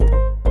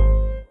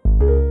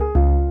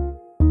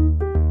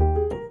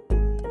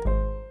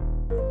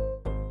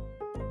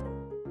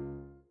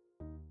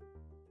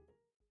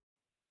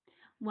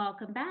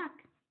Welcome back.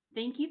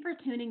 Thank you for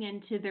tuning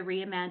in to the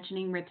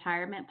Reimagining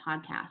Retirement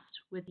podcast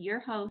with your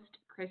host,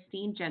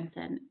 Christine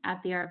Jensen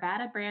at the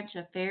Arvada branch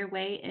of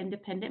Fairway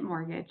Independent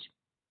Mortgage.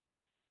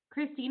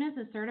 Christine is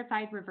a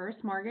certified reverse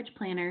mortgage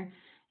planner,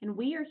 and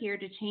we are here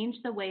to change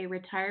the way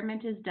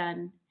retirement is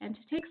done and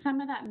to take some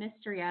of that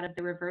mystery out of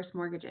the reverse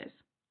mortgages.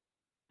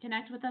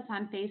 Connect with us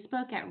on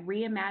Facebook at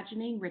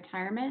Reimagining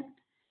Retirement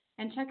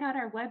and check out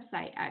our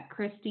website at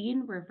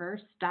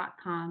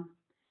christinereverse.com.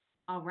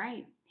 All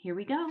right, here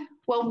we go.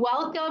 Well,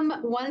 welcome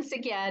once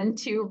again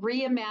to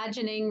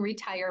Reimagining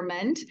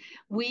Retirement.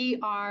 We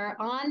are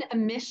on a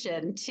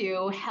mission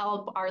to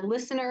help our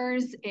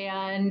listeners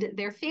and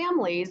their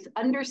families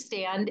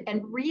understand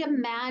and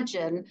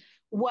reimagine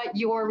what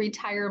your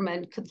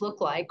retirement could look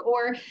like,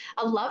 or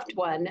a loved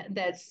one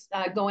that's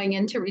going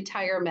into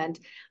retirement.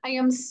 I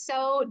am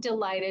so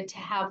delighted to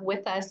have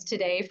with us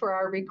today for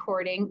our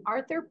recording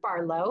Arthur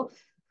Barlow,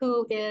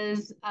 who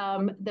is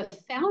the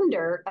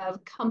founder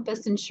of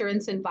Compass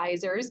Insurance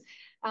Advisors.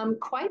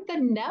 Quite the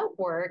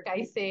network,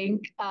 I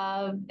think,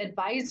 of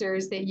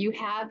advisors that you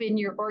have in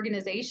your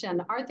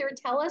organization. Arthur,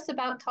 tell us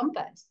about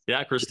Compass.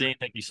 Yeah, Christine,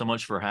 thank you so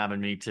much for having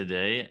me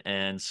today.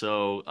 And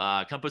so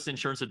Compass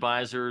Insurance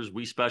Advisors,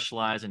 we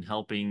specialize in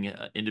helping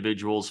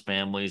individuals,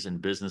 families,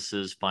 and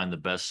businesses find the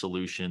best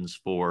solutions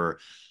for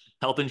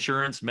health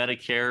insurance,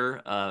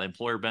 Medicare,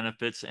 employer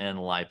benefits, and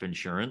life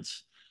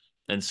insurance.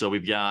 And so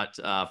we've got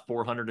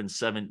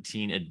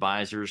 417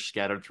 advisors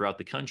scattered throughout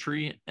the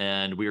country,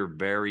 and we are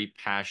very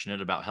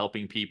passionate about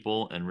helping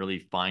people and really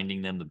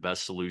finding them the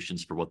best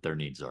solutions for what their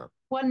needs are.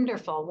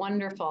 Wonderful,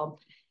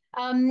 wonderful.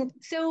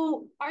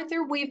 So,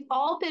 Arthur, we've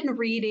all been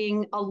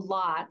reading a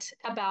lot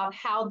about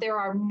how there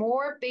are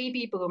more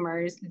baby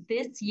boomers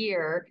this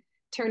year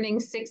turning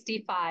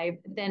 65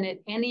 than at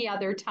any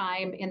other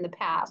time in the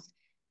past.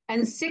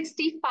 And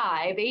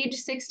age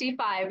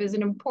 65 is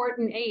an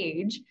important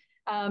age.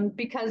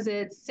 Because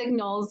it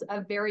signals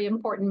a very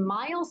important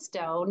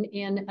milestone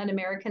in an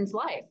American's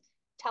life.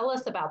 Tell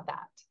us about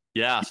that.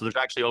 Yeah, so there's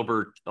actually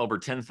over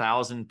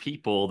 10,000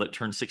 people that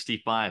turn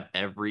 65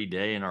 every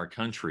day in our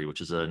country,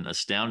 which is an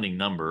astounding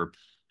number.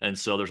 And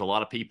so there's a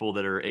lot of people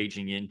that are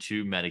aging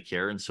into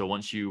Medicare. And so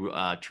once you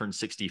turn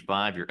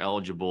 65, you're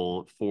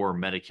eligible for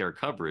Medicare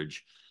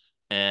coverage.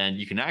 And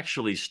you can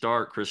actually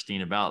start,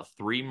 Christine, about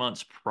 3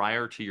 months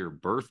prior to your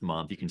birth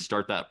month. You can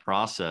start that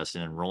process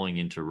in enrolling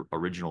into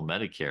original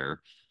Medicare.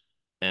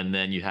 And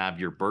then you have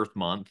your birth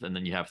month, and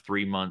then you have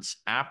 3 months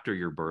after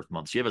your birth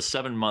month. So you have a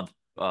 7-month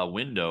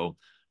window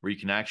where you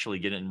can actually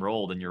get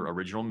enrolled in your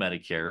original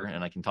Medicare.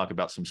 And I can talk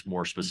about some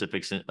more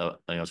specifics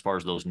as far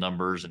as those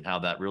numbers and how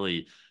that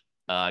really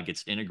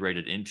gets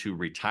integrated into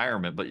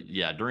retirement. But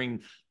yeah,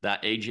 during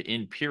that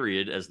age-in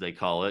period, as they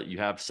call it, you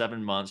have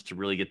 7 months to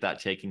really get that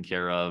taken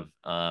care of.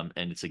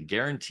 And it's a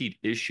guaranteed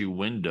issue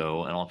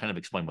window. And I'll kind of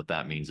explain what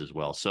that means as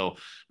well. So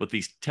with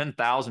these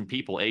 10,000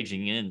 people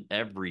aging in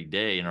every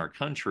day in our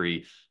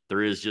country,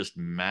 there is just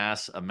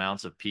mass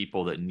amounts of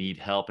people that need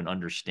help in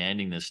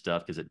understanding this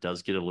stuff because it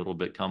does get a little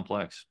bit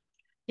complex.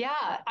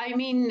 Yeah, I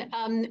mean,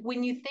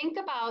 when you think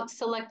about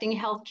selecting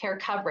healthcare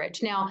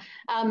coverage, now,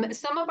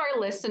 some of our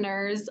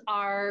listeners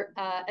are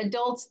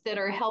adults that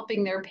are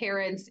helping their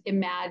parents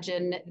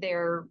imagine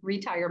their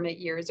retirement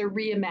years or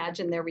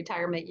reimagine their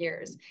retirement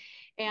years.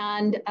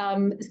 And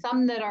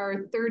some that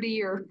are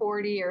 30 or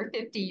 40 or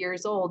 50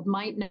 years old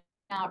might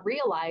not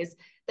realize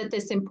that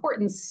this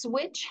important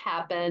switch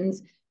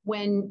happens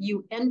when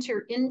you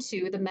enter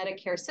into the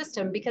Medicare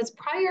system, because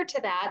prior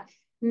to that,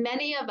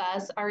 many of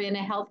us are in a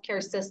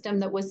healthcare system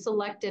that was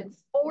selected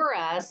for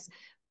us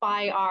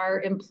by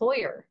our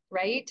employer,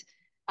 right?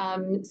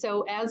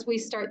 So as we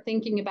start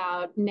thinking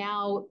about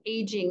now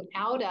aging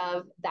out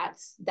of that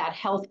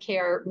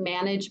healthcare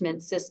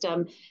management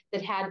system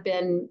that had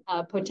been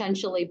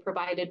potentially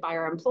provided by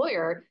our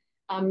employer,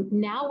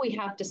 now we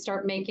have to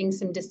start making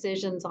some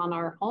decisions on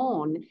our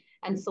own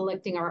and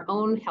selecting our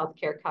own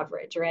healthcare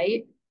coverage,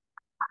 right?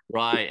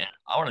 Right. And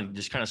I want to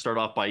just kind of start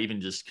off by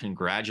even just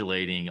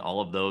congratulating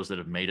all of those that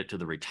have made it to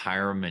the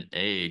retirement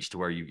age to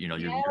where you're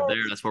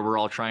there. That's where we're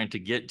all trying to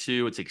get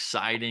to. It's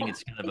exciting.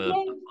 It's kind of a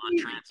fun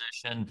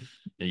transition.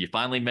 You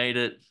finally made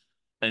it.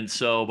 And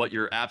so, but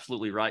you're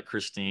absolutely right,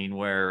 Christine,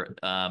 where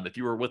if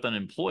you were with an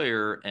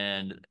employer,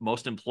 and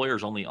most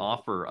employers only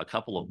offer a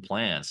couple of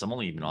plans, some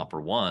only even offer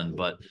one,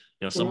 but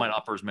some might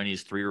offer as many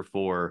as 3 or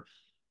 4.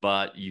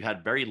 But you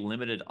had very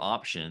limited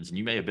options, and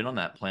you may have been on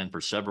that plan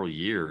for several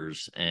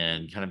years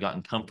and kind of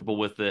gotten comfortable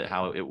with it,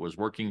 how it was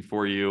working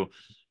for you.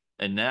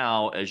 And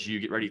now as you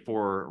get ready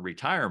for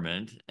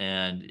retirement,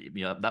 and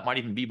that might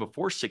even be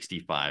before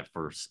 65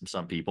 for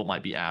some people, it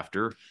might be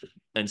after.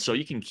 And so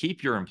you can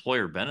keep your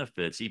employer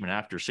benefits even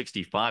after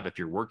 65 if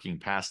you're working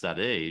past that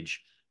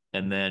age.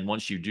 And then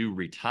once you do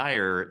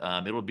retire,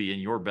 it'll be in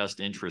your best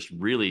interest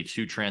really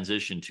to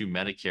transition to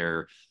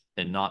Medicare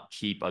and not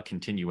keep a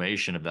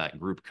continuation of that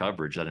group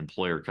coverage, that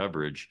employer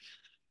coverage.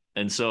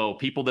 And so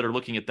people that are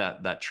looking at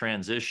that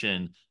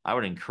transition, I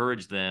would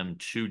encourage them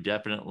to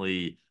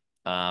definitely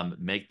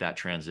make that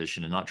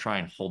transition and not try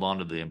and hold on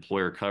to the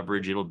employer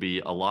coverage. It'll be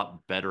a lot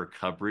better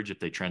coverage if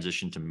they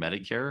transition to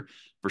Medicare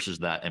versus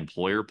that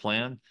employer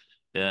plan.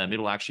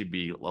 It'll actually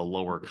be a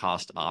lower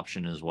cost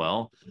option as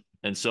well.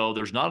 And so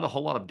there's not a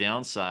whole lot of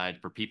downside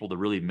for people to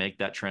really make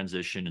that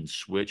transition and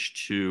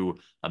switch to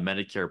a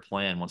Medicare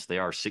plan once they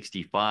are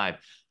 65.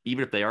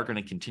 Even if they are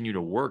going to continue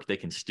to work, they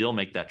can still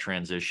make that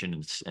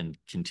transition and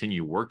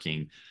continue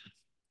working.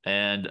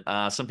 And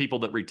some people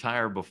that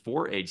retire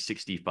before age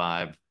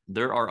 65,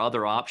 there are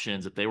other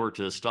options. If they were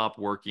to stop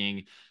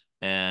working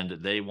and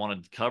they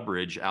wanted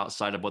coverage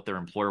outside of what their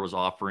employer was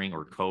offering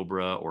or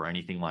COBRA or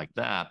anything like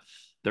that,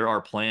 there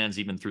are plans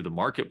even through the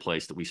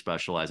marketplace that we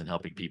specialize in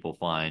helping people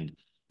find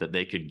that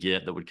they could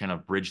get that would kind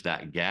of bridge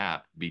that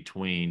gap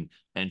between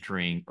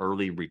entering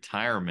early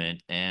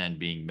retirement and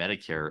being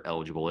Medicare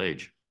eligible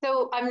age.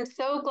 So I'm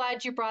so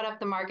glad you brought up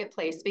the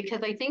marketplace,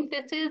 because I think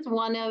this is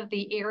one of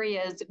the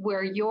areas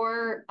where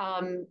your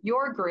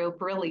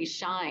group really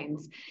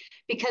shines,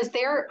 because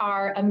there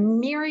are a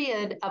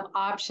myriad of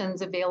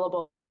options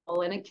available,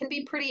 and it can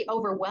be pretty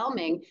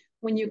overwhelming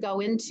when you go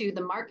into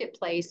the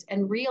marketplace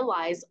and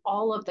realize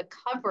all of the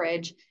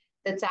coverage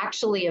that's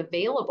actually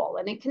available.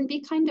 And it can be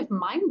kind of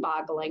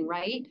mind-boggling,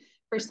 right?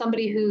 For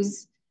somebody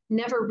who's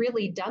never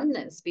really done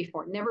this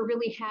before, never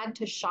really had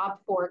to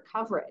shop for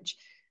coverage.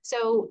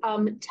 So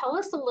tell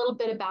us a little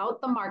bit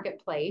about the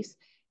marketplace,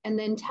 and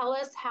then tell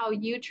us how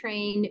you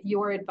train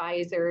your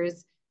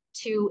advisors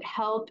to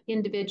help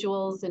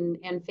individuals and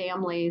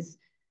families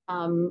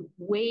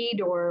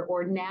wade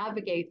or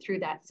navigate through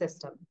that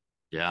system.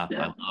 Yeah,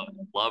 I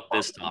love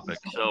this topic.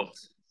 So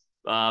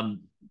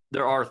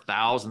there are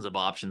thousands of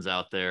options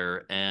out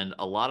there, and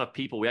a lot of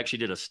people, we actually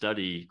did a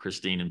study,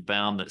 Christine, and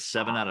found that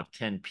 7 out of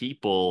 10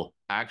 people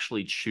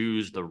actually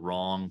choose the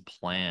wrong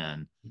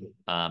plan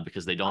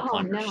because they don't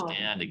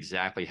understand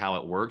exactly how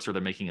it works, or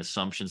they're making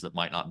assumptions that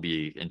might not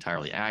be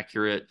entirely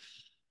accurate.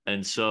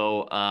 And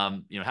so,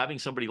 having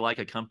somebody like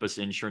a Compass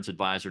Insurance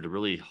Advisor to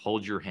really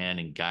hold your hand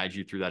and guide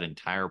you through that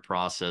entire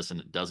process, and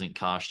it doesn't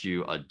cost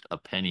you a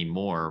penny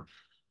more,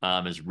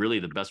 is really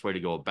the best way to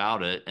go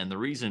about it. And the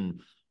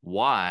reason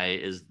why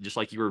is just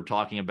like you were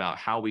talking about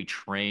how we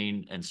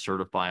train and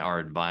certify our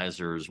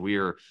advisors. We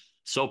are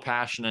so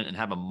passionate and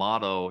have a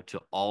motto to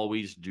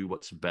always do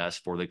what's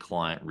best for the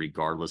client,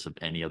 regardless of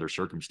any other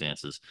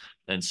circumstances.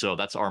 And so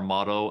that's our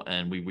motto,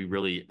 and we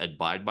really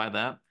abide by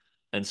that.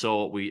 And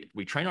so we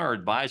train our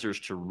advisors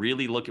to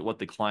really look at what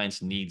the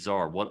client's needs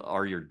are. What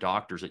are your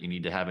doctors that you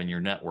need to have in your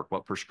network?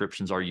 What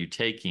prescriptions are you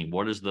taking?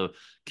 What is the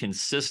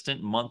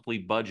consistent monthly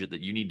budget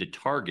that you need to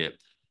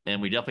target? And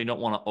we definitely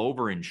don't want to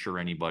overinsure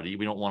anybody.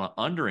 We don't want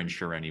to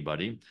underinsure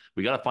anybody.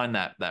 We got to find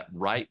that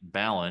right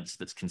balance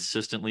that's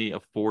consistently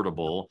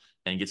affordable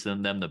and gets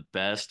them the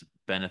best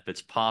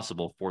benefits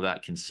possible for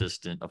that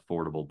consistent,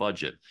 affordable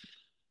budget.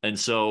 And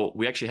so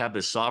we actually have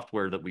this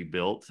software that we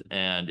built,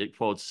 and it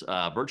quotes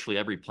virtually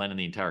every plan in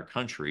the entire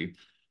country.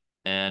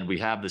 And we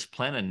have this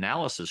plan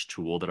analysis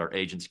tool that our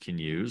agents can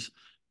use,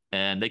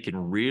 and they can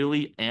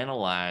really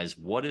analyze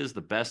what is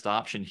the best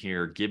option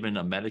here given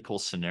a medical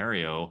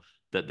scenario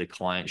that the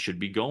client should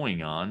be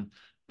going on.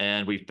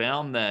 And we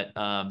found that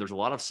there's a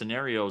lot of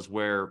scenarios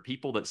where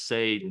people that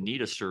say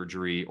need a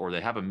surgery or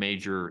they have a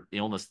major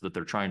illness that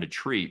they're trying to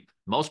treat,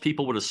 most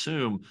people would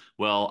assume,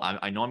 well,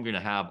 I know I'm going to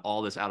have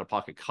all this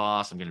out-of-pocket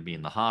costs. I'm going to be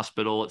in the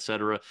hospital, et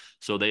cetera.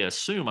 So they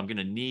assume I'm going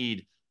to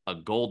need a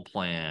gold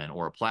plan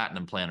or a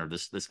platinum plan or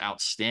this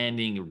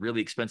outstanding,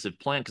 really expensive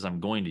plan because I'm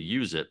going to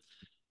use it.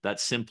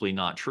 That's simply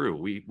not true.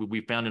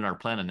 We found in our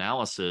plan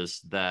analysis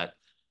that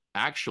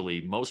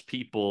actually most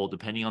people,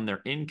 depending on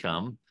their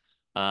income,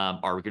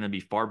 are going to be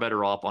far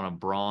better off on a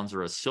bronze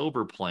or a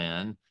silver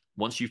plan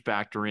once you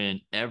factor in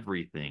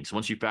everything. So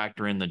once you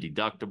factor in the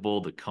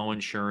deductible, the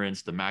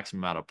coinsurance, the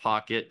maximum out of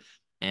pocket,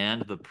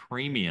 and the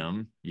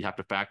premium, you have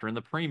to factor in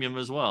the premium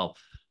as well.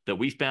 That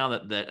we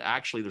found that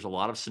actually there's a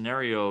lot of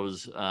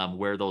scenarios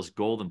where those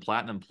gold and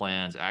platinum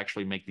plans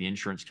actually make the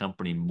insurance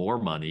company more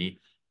money,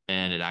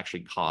 and it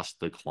actually costs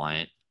the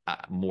client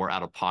more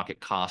out-of-pocket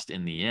cost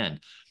in the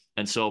end.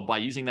 And so by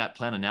using that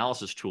plan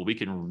analysis tool, we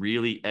can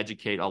really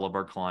educate all of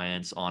our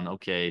clients on,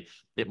 okay,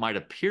 it might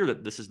appear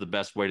that this is the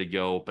best way to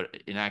go, but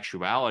in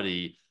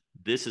actuality,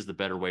 this is the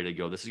better way to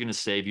go. This is going to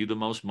save you the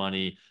most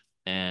money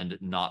and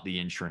not the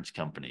insurance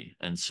company.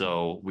 And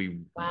so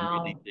we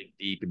really dig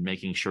deep in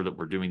making sure that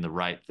we're doing the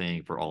right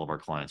thing for all of our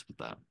clients with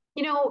that.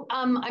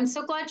 I'm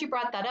so glad you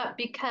brought that up,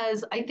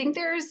 because I think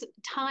there's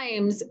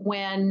times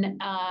when,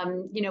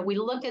 we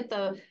look at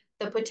the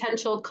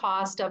potential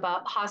cost of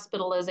a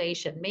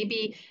hospitalization.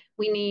 Maybe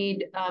we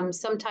need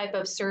some type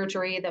of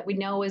surgery that we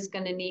know is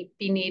going to be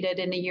needed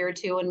in a year or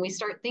two. And we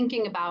start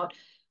thinking about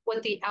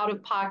what the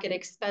out-of-pocket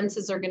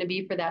expenses are going to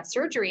be for that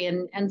surgery.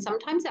 And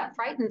sometimes that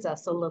frightens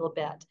us a little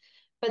bit.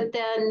 But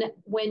then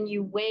when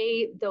you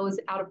weigh those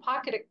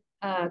out-of-pocket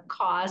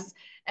costs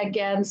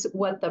against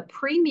what the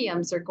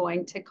premiums are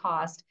going to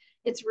cost,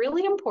 it's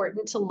really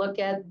important to look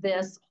at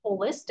this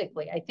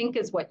holistically, I think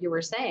is what you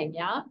were saying,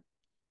 yeah?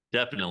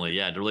 Definitely,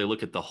 yeah. To really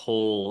look at the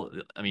whole,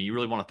 I mean, you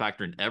really want to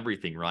factor in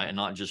everything, right? And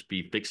not just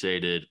be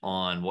fixated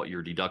on what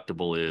your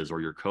deductible is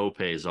or your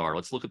co-pays are.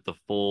 Let's look at the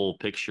full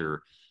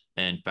picture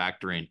and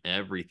factor in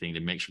everything to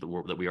make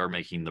sure that we are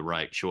making the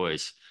right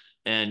choice.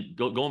 And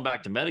going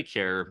back to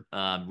Medicare,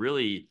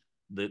 really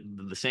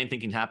the same thing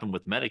can happen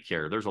with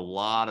Medicare. There's a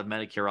lot of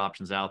Medicare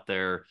options out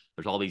there.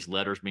 There's all these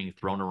letters being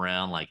thrown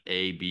around like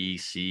A, B,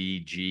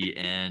 C, G,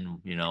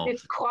 N,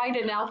 It's quite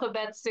an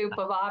alphabet soup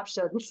of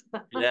options.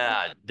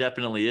 Yeah, it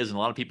definitely is, and a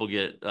lot of people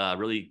get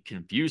really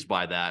confused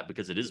by that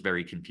because it is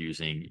very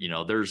confusing.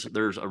 There's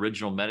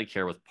original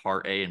Medicare with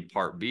Part A and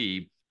Part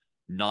B,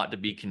 not to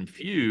be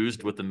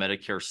confused with the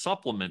Medicare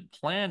Supplement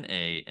Plan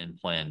A and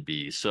Plan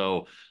B.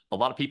 So a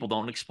lot of people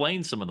don't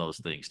explain some of those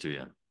things to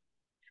you.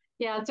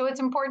 Yeah, so it's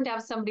important to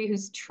have somebody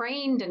who's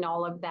trained in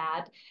all of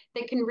that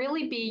that can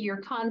really be your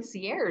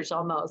concierge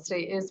almost,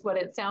 is what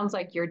it sounds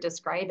like you're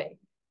describing.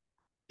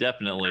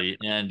 Definitely,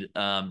 and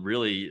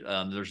really,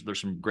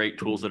 there's some great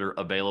tools that are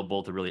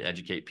available to really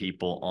educate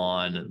people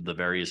on the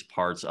various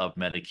parts of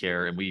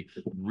Medicare, and we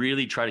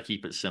really try to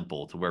keep it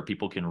simple to where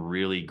people can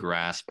really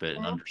grasp it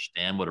and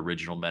understand what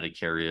original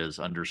Medicare is,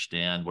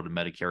 understand what a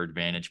Medicare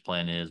Advantage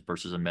plan is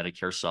versus a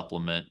Medicare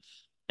supplement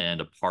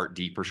and a Part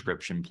D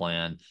prescription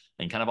plan,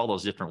 and kind of all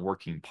those different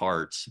working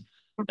parts.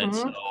 And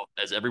so,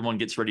 Mm-hmm. as everyone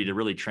gets ready to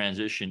really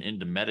transition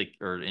into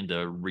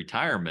into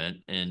retirement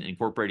and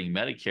incorporating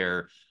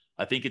Medicare,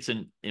 I think it's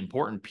an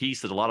important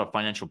piece that a lot of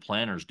financial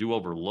planners do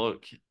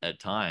overlook at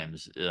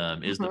times,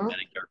 is the Mm-hmm.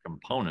 Medicare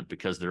component,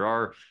 because there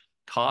are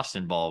costs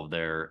involved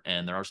there,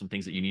 and there are some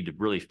things that you need to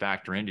really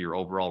factor into your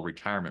overall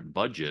retirement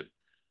budget,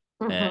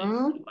 and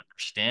Mm-hmm.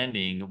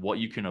 understanding what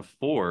you can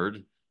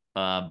afford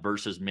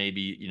versus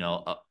maybe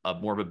a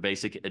more of a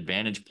basic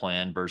Advantage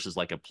plan versus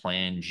like a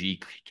Plan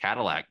G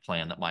Cadillac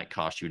plan that might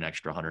cost you an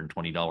extra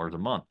 $120 a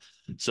month.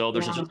 So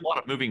there's just Yeah. a lot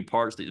of moving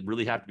parts that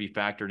really have to be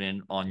factored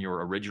in on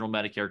your original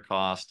Medicare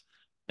cost,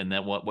 and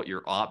then what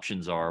your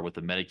options are with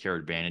the Medicare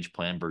Advantage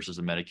plan versus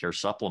the Medicare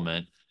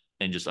supplement,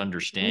 and just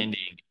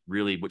understanding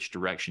really which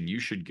direction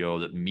you should go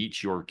that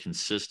meets your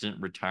consistent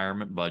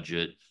retirement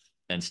budget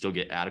and still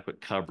get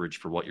adequate coverage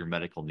for what your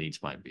medical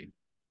needs might be.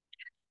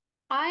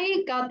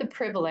 I got the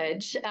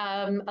privilege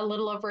a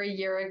little over a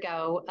year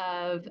ago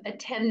of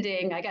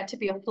attending. I got to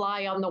be a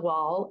fly on the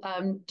wall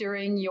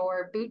during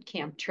your boot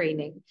camp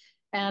training.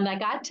 And I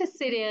got to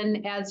sit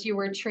in as you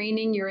were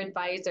training your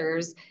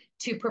advisors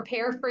to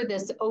prepare for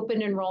this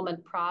open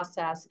enrollment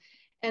process.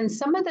 And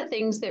some of the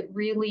things that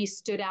really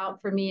stood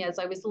out for me as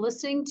I was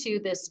listening to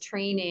this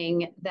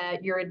training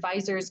that your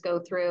advisors go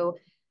through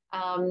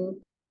um,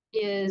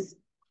 is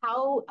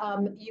how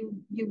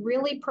you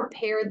really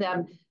prepare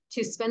them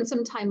to spend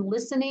some time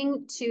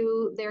listening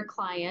to their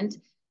client,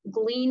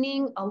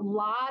 gleaning a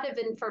lot of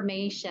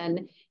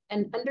information,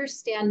 and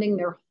understanding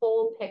their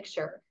whole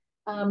picture.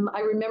 I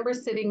remember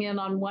sitting in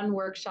on one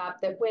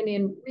workshop that went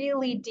in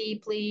really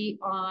deeply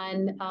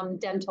on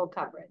dental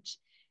coverage,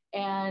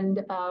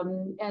 and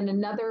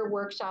another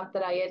workshop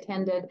that I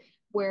attended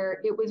where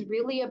it was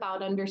really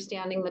about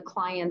understanding the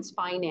client's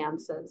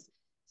finances.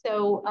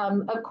 So,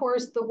 of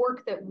course, the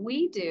work that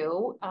we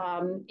do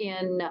at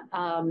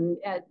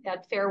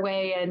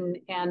Fairway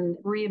and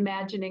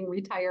reimagining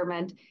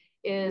retirement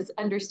is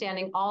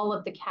understanding all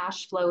of the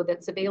cash flow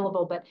that's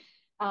available. But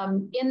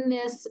in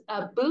this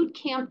boot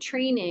camp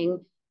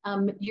training,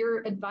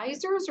 your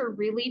advisors are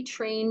really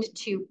trained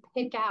to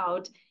pick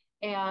out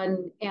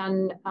and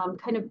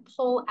kind of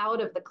pull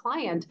out of the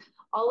client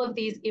all of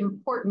these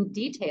important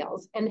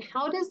details. And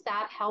how does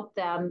that help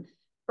them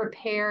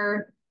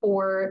prepare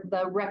for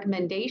the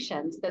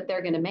recommendations that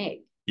they're going to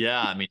make?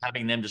 Yeah, I mean,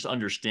 having them just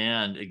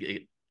understand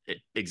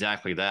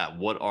exactly that.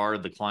 What are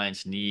the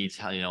client's needs?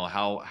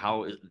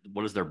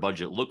 What does their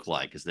budget look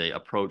like as they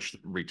approach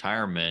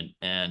retirement?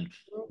 And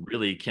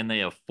really, can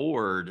they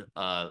afford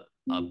a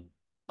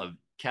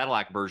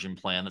Cadillac version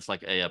plan that's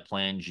like a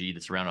Plan G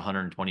that's around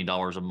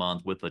 $120 a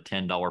month with a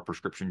 $10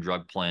 prescription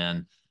drug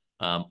plan?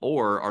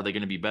 Or are they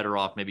going to be better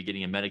off maybe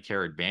getting a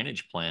Medicare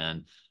Advantage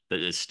plan that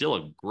is still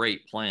a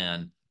great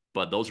plan,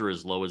 but those are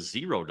as low as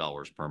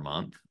 $0 per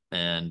month?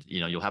 And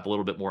you'll have a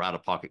little bit more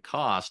out-of-pocket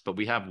cost, but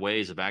we have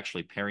ways of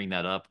actually pairing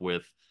that up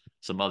with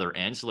some other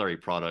ancillary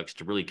products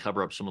to really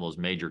cover up some of those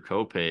major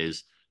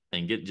copays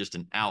and get just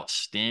an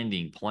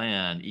outstanding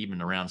plan,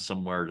 even around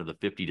somewhere to the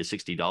 $50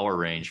 to $60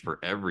 range for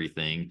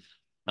everything,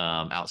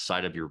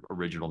 outside of your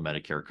original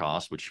Medicare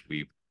cost, which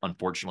we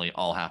unfortunately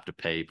all have to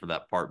pay for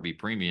that Part B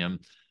premium.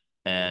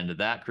 And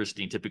that,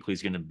 Christine, typically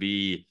is going to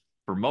be,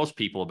 for most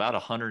people, about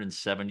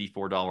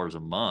 $174 a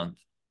month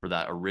for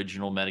that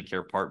original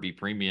Medicare Part B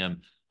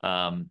premium.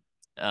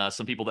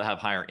 Some people that have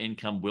higher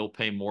income will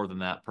pay more than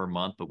that per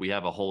month, but we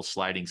have a whole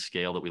sliding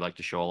scale that we like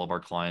to show all of our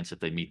clients if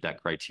they meet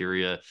that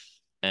criteria,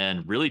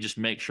 and really just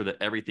make sure that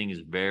everything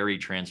is very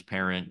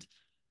transparent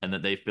and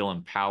that they feel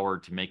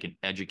empowered to make an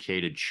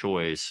educated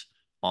choice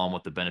on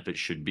what the benefits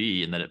should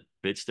be and that it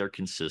fits their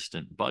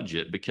consistent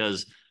budget.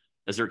 Because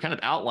as they're kind of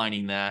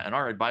outlining that, and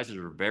our advisors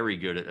are very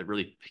good at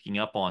really picking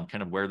up on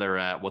kind of where they're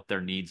at, what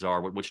their needs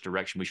are, which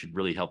direction we should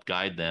really help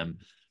guide them.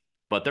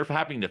 but they're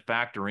having to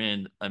factor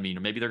in, I mean,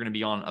 maybe they're going to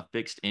be on a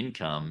fixed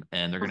income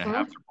and they're going to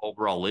have some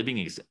overall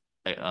living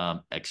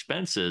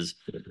expenses,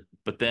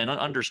 but then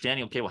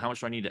understanding, okay, well, how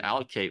much do I need to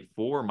allocate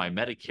for my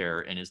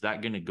Medicare? And is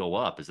that going to go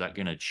up? Is that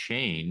going to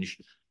change?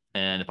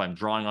 And if I'm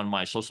drawing on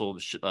my Social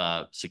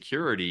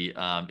Security,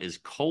 is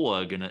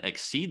COLA going to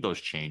exceed those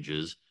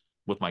changes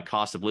with my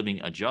cost of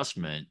living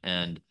adjustment?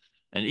 And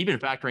even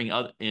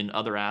factoring in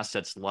other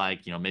assets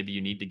like, maybe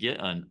you need to get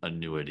an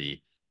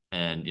annuity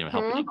and,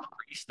 helping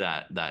increase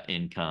that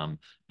income.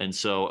 And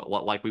so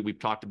like we've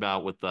talked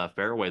about with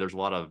Fairway, there's a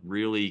lot of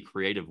really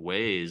creative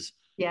ways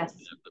Yes.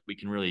 that we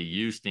can really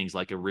use things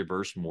like a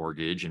reverse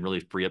mortgage and really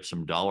free up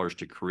some dollars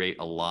to create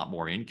a lot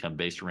more income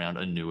based around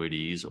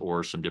annuities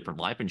or some different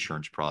life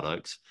insurance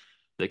products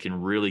that can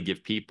really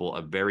give people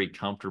a very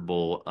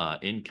comfortable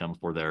income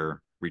for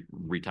their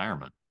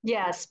retirement.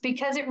 Yes,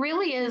 because it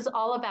really is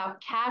all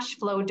about cash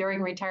flow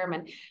during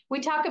retirement. We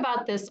talk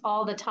about this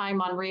all the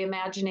time on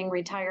Reimagining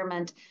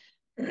Retirement,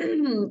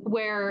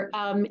 where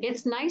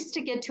it's nice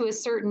to get to a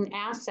certain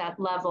asset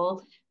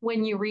level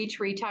when you reach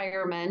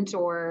retirement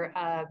or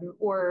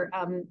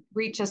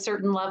reach a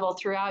certain level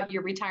throughout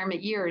your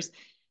retirement years.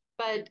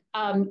 But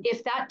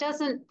if that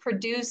doesn't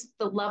produce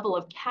the level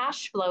of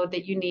cash flow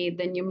that you need,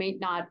 then you may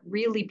not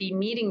really be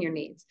meeting your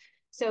needs.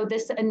 So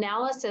this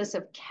analysis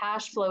of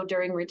cash flow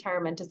during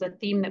retirement is a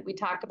theme that we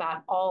talk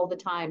about all the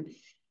time.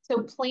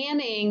 So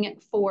planning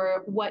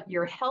for what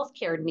your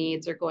healthcare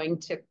needs are going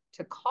to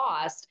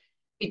cost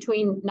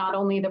between not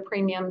only the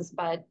premiums,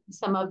 but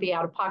some of the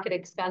out-of-pocket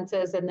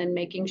expenses, and then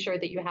making sure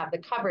that you have the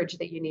coverage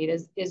that you need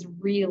is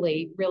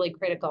really, really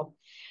critical.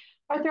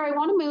 Arthur, I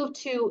want to move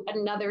to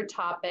another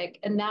topic,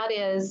 and that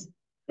is,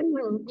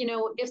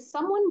 if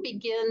someone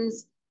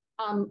begins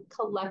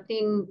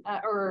collecting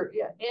or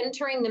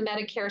entering the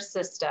Medicare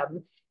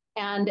system,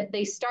 and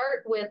they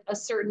start with a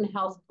certain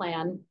health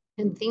plan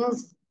and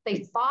things they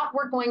thought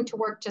were going to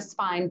work just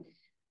fine,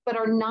 but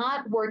are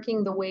not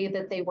working the way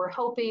that they were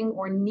hoping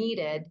or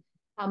needed,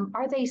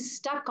 are they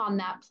stuck on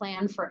that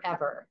plan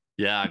forever?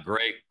 Yeah,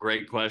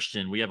 great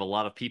question. We have a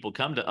lot of people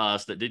come to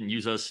us that didn't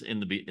use us in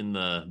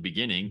the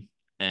beginning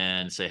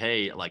and say,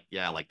 hey, like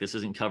this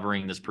isn't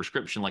covering this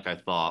prescription like I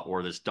thought,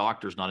 or this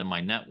doctor's not in my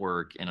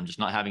network and I'm just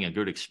not having a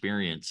good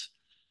experience.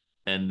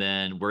 And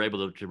then we're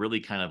able to really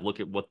kind of look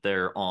at what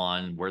they're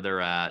on, where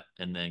they're at,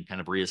 and then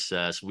kind of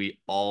reassess. We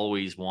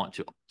always want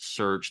to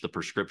search the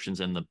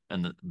prescriptions and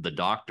the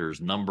doctor's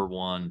number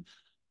one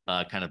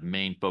kind of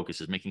main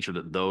focus is making sure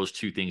that those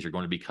two things are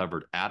going to be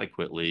covered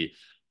adequately.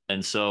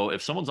 And so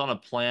if someone's on a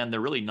plan, they're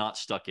really not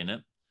stuck in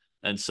it.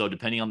 And so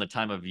depending on the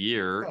time of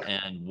year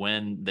and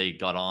when they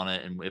got on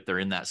it, and if they're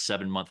in that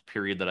 7-month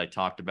period that I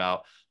talked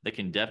about, they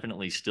can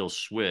definitely still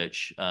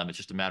switch. It's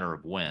just a matter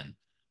of when.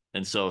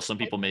 And so some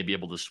people may be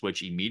able to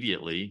switch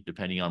immediately,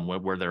 depending on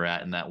where they're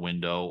at in that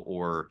window,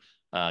 or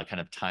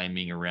kind of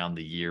timing around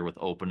the year with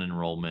open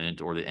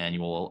enrollment or the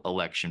annual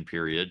election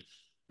period.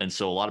 And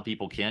so a lot of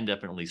people can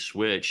definitely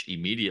switch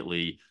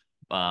immediately.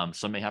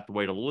 Some may have to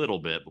wait a little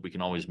bit, but we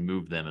can always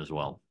move them as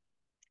well.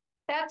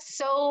 That's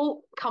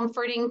so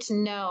comforting to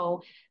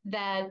know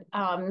that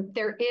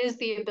there is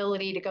the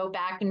ability to go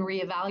back and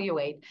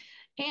reevaluate.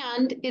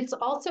 And it's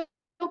also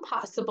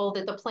possible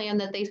that the plan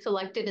that they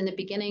selected in the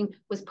beginning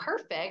was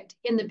perfect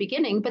in the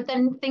beginning, but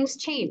then things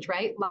change,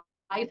 right?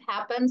 Life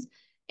happens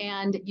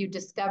and you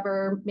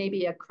discover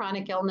maybe a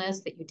chronic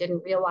illness that you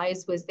didn't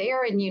realize was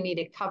there and you need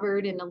it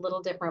covered in a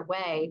little different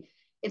way.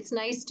 It's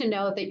nice to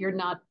know that you're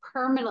not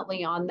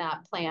permanently on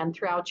that plan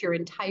throughout your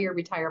entire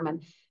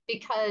retirement,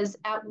 because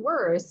at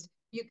worst,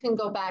 you can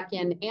go back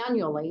in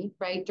annually,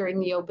 right, during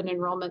the open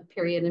enrollment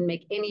period and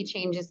make any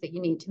changes that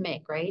you need to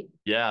make, right?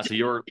 Yeah, so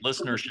your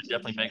listeners should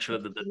definitely make sure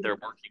that they're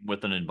working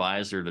with an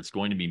advisor that's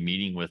going to be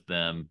meeting with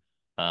them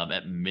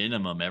at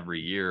minimum every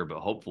year, but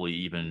hopefully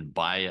even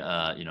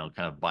kind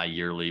of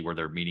bi-yearly, where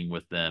they're meeting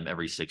with them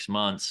every 6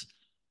 months.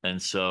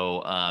 And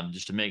so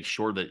just to make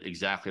sure that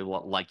exactly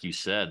like you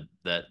said,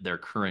 that their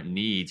current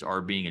needs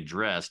are being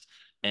addressed.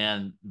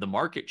 And the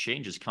market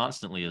changes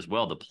constantly as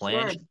well. The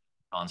plan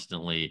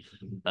constantly.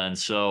 And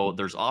so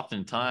there's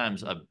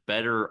oftentimes a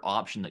better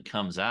option that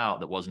comes out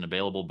that wasn't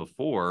available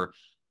before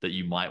that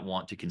you might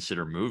want to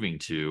consider moving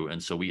to.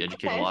 And so we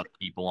educate a lot of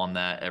people on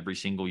that every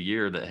single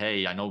year, that,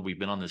 hey, I know we've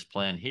been on this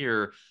plan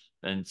here.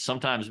 And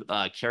sometimes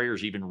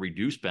carriers even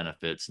reduce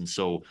benefits. And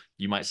so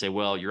you might say,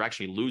 well, you're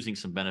actually losing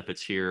some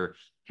benefits here.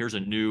 Here's a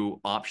new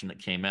option that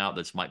came out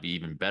that's might be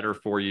even better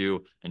for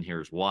you, and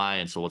here's why.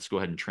 And so let's go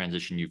ahead and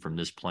transition you from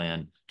this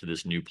plan to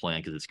this new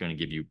plan, because it's going to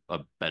give you a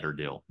better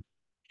deal.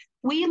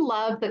 We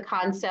love the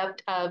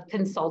concept of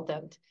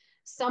consultant,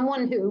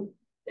 someone who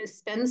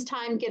spends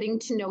time getting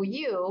to know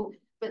you,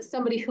 but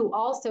somebody who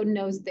also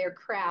knows their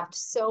craft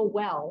so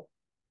well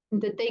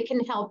that they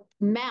can help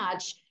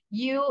match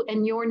you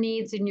and your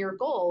needs and your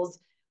goals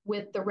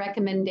with the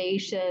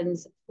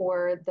recommendations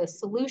for the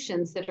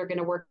solutions that are going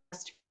to work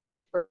best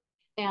for.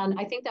 And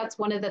I think that's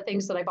one of the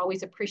things that I've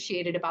always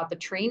appreciated about the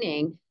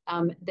training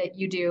that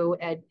you do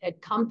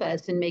at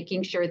Compass, and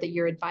making sure that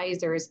your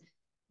advisors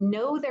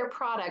know their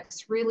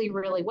products really,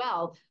 really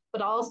well,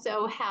 but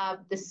also have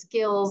the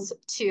skills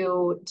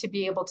to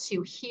be able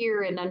to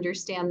hear and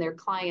understand their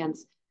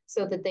clients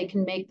so that they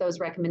can make those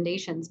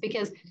recommendations.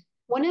 Because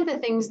one of the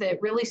things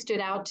that really stood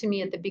out to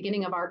me at the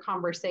beginning of our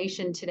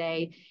conversation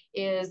today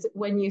is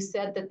when you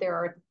said that there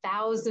are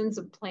thousands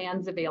of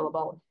plans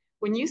available.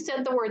 When you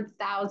said the word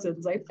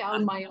thousands, I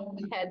found my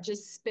own head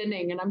just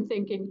spinning, and I'm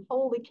thinking,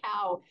 holy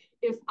cow,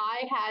 if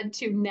I had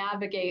to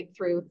navigate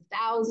through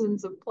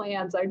thousands of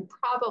plans, I'd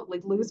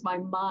probably lose my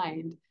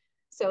mind.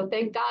 So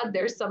thank God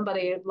there's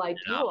somebody like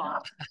you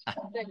all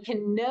that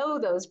can know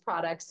those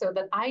products so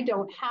that I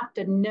don't have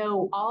to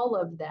know all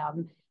of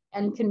them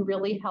and can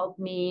really help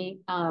me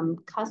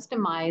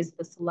customize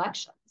the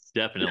selections.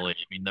 Definitely.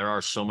 I mean, there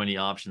are so many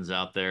options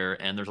out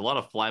there, and there's a lot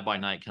of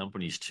fly-by-night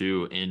companies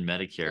too in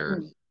Medicare.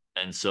 Mm-hmm.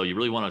 And so you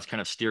really want to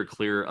kind of steer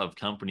clear of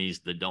companies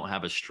that don't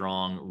have a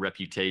strong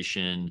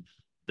reputation,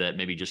 that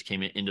maybe just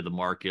came into the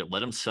market.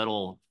 Let them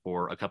settle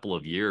for a couple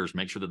of years,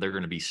 make sure that they're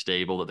going to be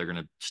stable, that they're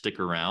going to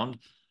stick around.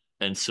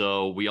 And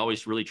so we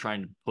always really try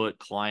and put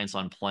clients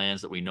on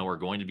plans that we know are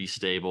going to be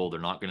stable. They're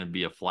not going to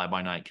be a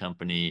fly-by-night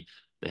company.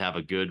 They have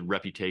a good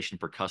reputation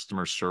for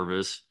customer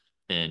service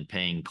and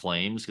paying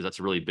claims, because that's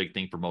a really big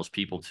thing for most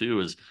people too,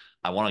 is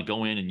I want to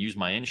go in and use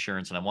my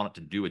insurance and I want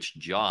it to do its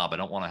job. I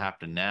don't want to have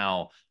to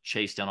now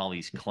chase down all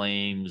these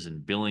claims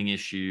and billing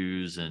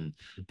issues and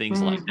things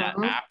like that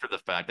after the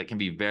fact. That can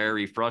be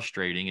very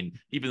frustrating. And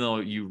even though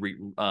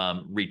you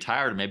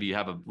retired, maybe you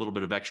have a little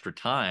bit of extra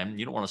time,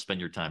 you don't want to spend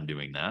your time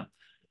doing that.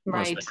 You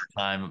want to spend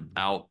your time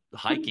out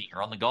hiking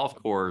or on the golf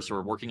course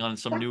or working on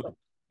some new,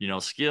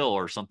 skill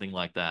or something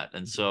like that.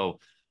 And so,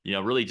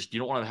 really just, you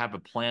don't want to have a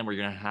plan where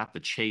you're going to have to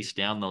chase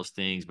down those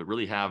things, but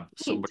really have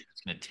somebody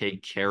that's going to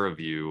take care of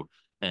you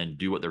and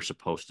do what they're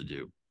supposed to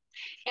do.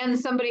 And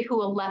somebody who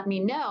will let me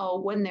know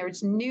when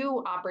there's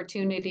new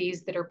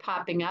opportunities that are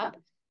popping up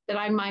that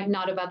I might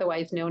not have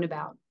otherwise known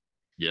about.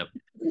 Yep.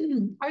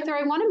 Arthur,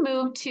 I want to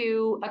move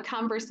to a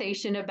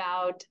conversation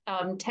about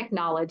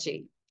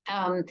technology.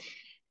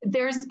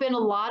 There's been a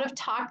lot of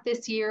talk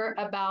this year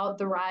about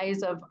the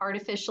rise of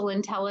artificial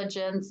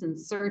intelligence and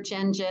search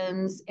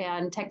engines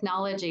and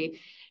technology.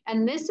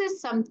 And this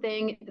is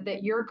something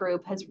that your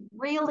group has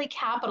really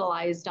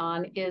capitalized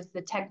on, is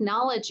the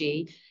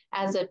technology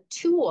as a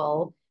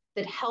tool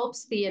that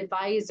helps the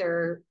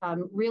advisor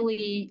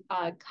really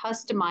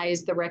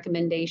customize the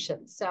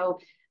recommendations. So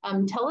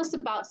tell us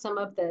about some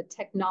of the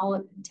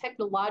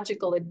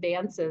technological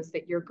advances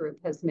that your group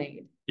has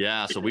made.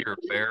 Yeah, so we are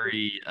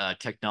very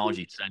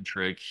technology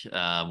centric.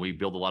 We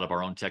build a lot of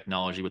our own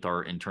technology with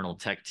our internal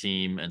tech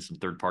team and some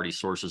third-party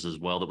sources as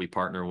well that we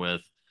partner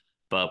with.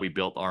 But we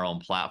built our own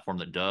platform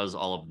that does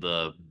all of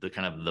the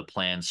kind of the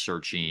plan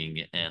searching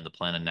and the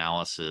plan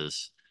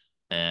analysis.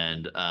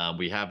 And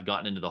we have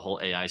gotten into the whole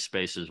AI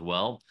space as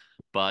well.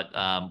 But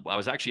I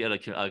was actually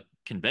at a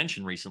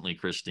convention recently,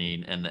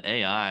 Christine, and the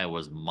AI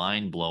was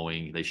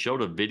mind-blowing. They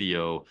showed a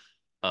video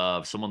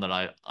of someone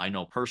that I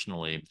know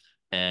personally,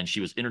 and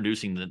she was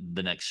introducing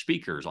the next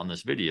speakers on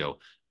this video.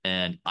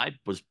 And I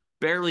was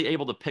barely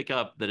able to pick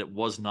up that it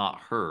was not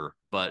her,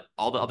 but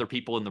all the other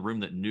people in the room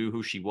that knew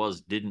who she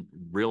was didn't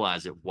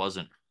realize it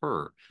wasn't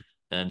her.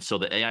 And so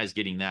the AI is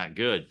getting that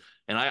good.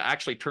 And I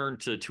actually turned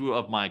to two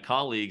of my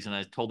colleagues and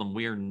I told them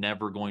we are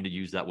never going to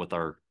use that with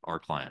our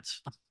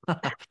clients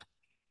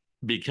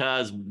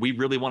because we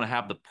really want to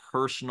have the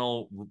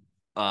personal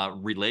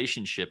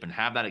relationship and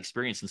have that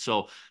experience. And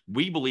so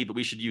we believe that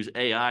we should use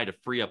AI to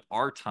free up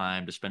our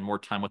time to spend more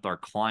time with our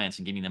clients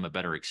and giving them a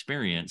better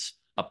experience,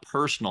 a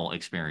personal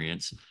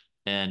experience.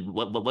 And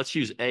let's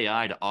use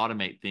AI to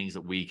automate things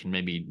that we can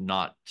maybe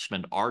not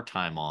spend our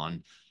time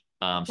on,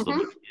 so that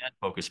we can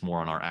focus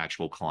more on our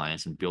actual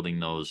clients and building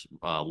those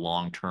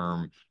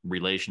long-term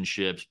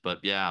relationships. But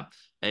yeah,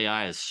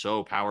 AI is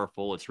so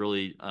powerful. It's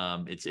really,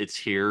 it's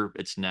here,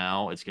 it's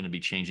now, it's going to be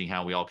changing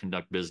how we all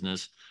conduct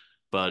business.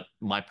 But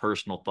my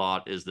personal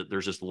thought is that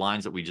there's just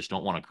lines that we just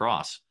don't want to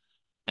cross.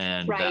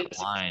 And that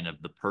line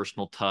of the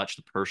personal touch,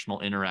 the personal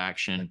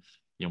interaction,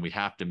 we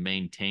have to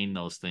maintain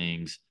those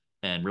things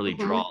and really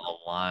draw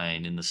a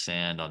line in the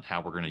sand on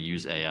how we're going to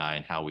use AI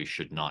and how we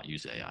should not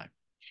use AI.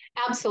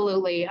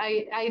 Absolutely.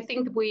 I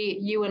think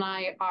you and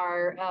I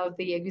are of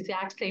the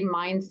exact same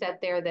mindset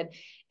there, that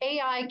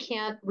AI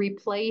can't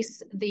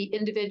replace the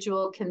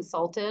individual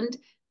consultant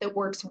that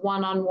works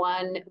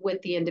one-on-one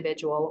with the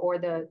individual or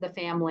the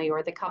family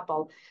or the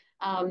couple.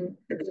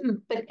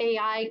 But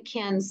AI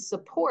can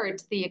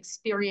support the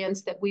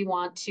experience that we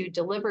want to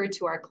deliver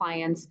to our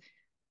clients.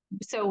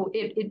 So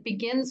it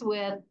begins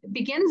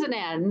and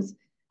ends,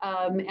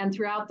 and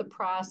throughout the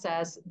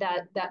process,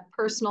 that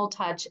personal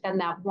touch and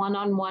that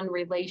one-on-one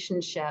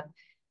relationship.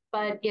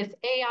 But if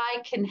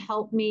AI can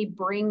help me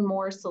bring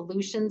more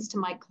solutions to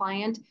my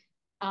client,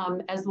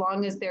 as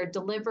long as they're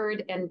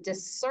delivered and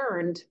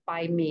discerned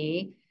by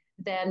me,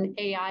 then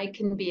AI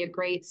can be a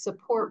great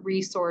support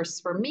resource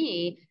for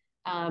me,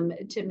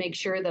 to make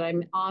sure that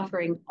I'm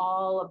offering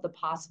all of the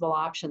possible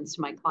options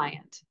to my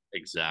client.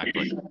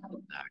 Exactly.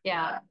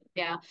 Yeah.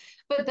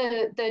 But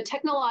the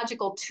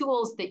technological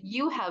tools that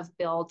you have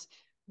built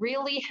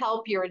really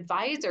help your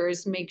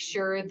advisors make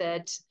sure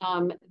that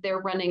they're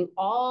running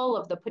all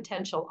of the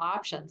potential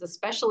options,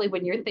 especially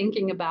when you're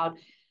thinking about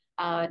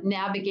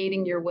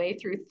navigating your way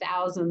through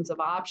thousands of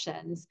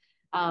options.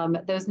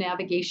 Those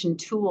navigation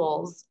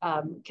tools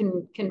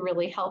can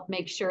really help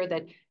make sure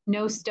that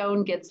no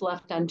stone gets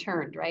left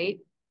unturned, right?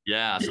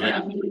 Yeah, so they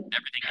have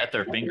everything at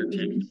their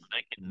fingertips.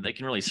 They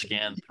can really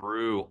scan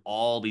through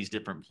all these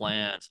different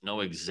plans,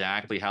 know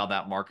exactly how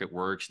that market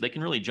works. They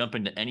can really jump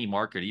into any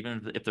market,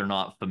 even if they're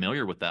not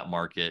familiar with that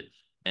market,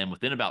 and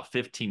within about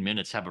 15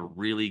 minutes have a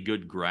really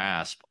good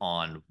grasp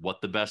on what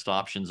the best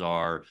options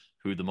are,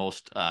 who the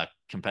most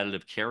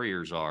competitive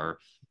carriers are,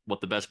 what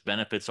the best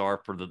benefits are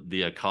for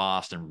the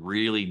cost, and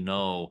really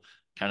know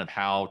kind of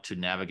how to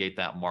navigate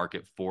that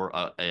market for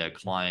a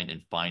client and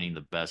finding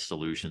the best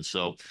solution.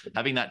 So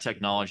having that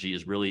technology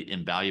is really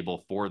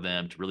invaluable for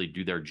them to really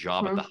do their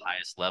job at the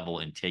highest level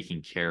in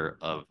taking care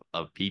of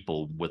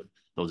people with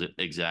those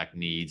exact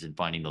needs and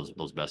finding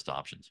those best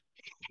options.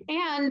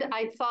 And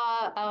I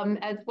saw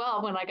as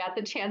well, when I got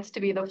the chance to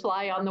be the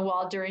fly on the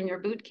wall during your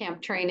boot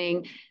camp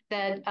training,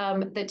 that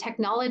the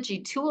technology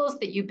tools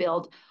that you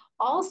build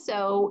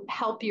also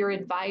help your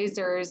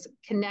advisors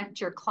connect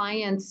your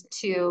clients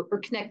to, or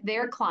connect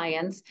their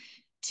clients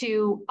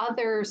to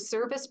other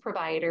service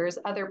providers,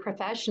 other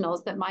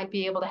professionals that might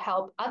be able to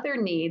help other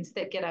needs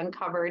that get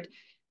uncovered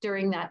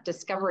during that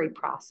discovery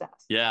process.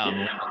 Yeah,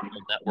 we have a whole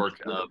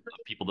network of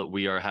people that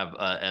we have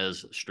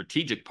as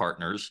strategic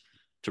partners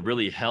to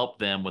really help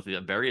them with the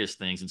various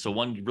things. And so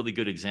one really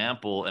good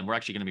example, and we're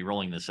actually going to be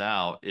rolling this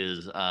out,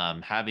 is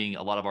having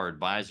a lot of our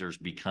advisors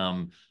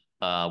become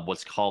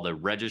what's called a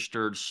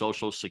registered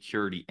Social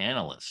Security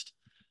analyst.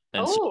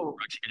 And so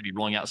we're actually going to be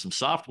rolling out some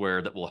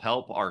software that will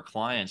help our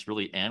clients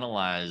really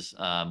analyze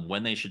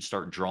when they should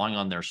start drawing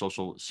on their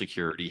Social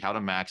Security, how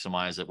to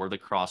maximize it, where the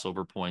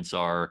crossover points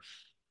are,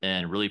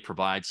 and really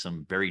provide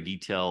some very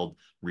detailed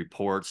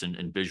reports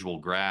and visual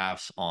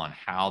graphs on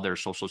how their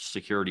Social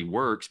Security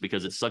works,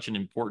 because it's such an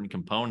important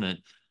component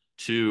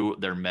to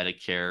their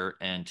Medicare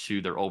and to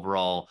their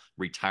overall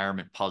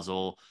retirement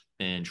puzzle,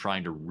 and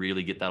trying to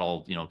really get that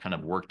all, kind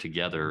of work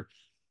together.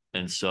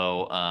 And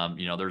so,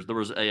 there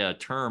was a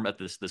term at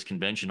this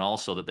convention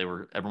also that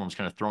everyone was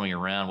kind of throwing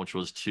around, which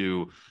was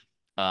to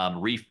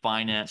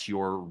refinance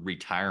your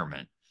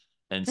retirement.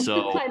 And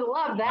so I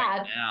love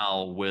that. right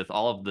now, with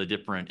all of the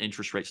different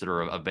interest rates that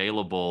are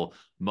available,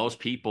 most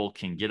people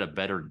can get a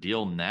better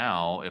deal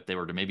now if they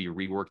were to maybe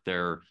rework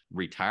their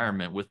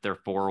retirement with their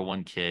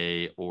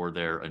 401k or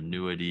their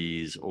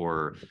annuities,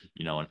 or,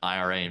 an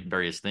IRA and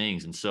various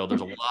things. And so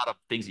there's a lot of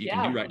things that you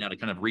can do right now to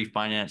kind of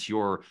refinance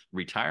your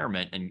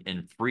retirement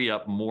and free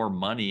up more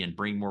money and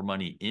bring more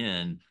money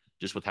in,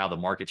 just with how the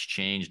market's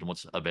changed and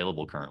what's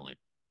available currently.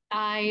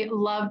 I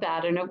love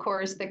that. And of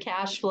course, the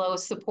cash flow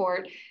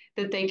support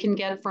that they can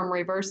get from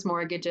reverse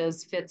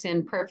mortgages fits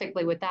in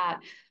perfectly with that.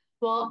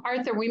 Well,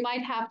 Arthur, we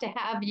might have to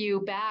have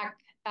you back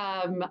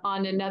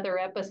on another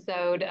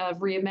episode of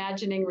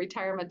Reimagining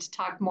Retirement to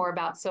talk more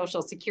about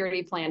Social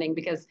Security planning,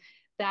 because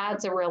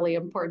that's a really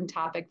important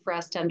topic for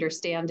us to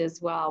understand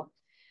as well.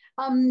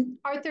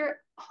 Arthur,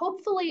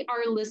 hopefully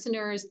our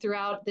listeners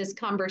throughout this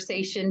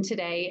conversation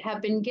today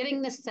have been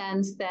getting the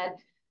sense that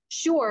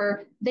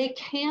sure, they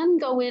can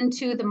go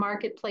into the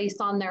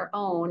marketplace on their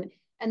own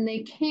and they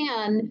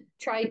can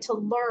try to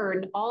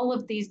learn all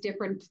of these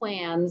different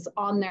plans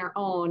on their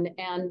own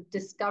and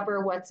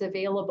discover what's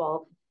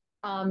available.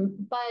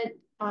 But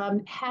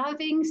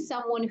having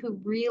someone who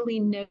really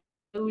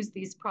knows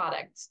these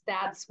products,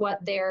 that's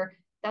what their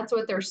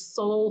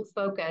sole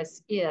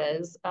focus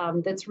is.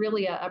 That's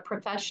really a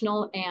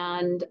professional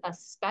and a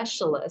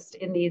specialist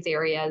in these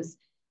areas,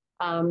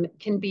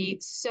 can be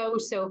so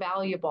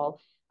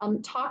valuable.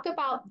 Talk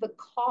about the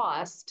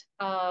cost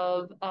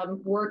of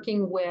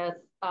working with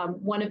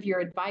one of your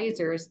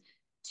advisors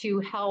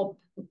to help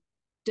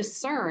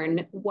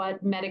discern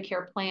what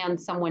Medicare plan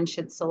someone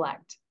should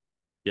select.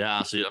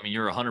 Yeah, so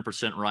you're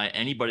 100% right.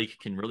 Anybody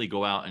can really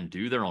go out and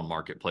do their own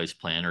marketplace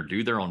plan or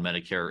do their own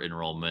Medicare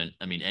enrollment.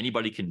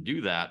 Anybody can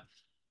do that.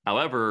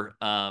 However,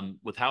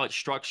 with how it's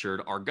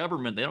structured, our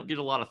government, they don't get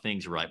a lot of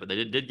things right, but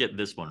they did get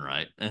this one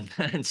right.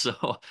 And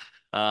so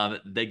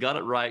they got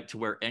it right to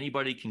where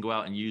anybody can go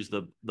out and use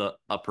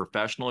a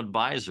professional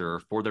advisor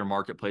for their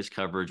marketplace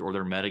coverage or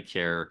their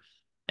Medicare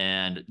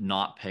and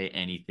not pay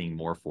anything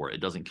more for it.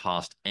 It doesn't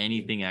cost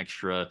anything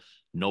extra.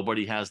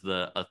 Nobody has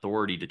the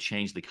authority to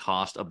change the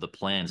cost of the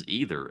plans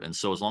either. And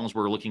so as long as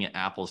we're looking at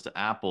apples to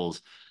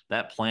apples,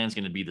 that plan is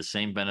going to be the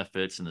same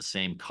benefits and the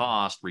same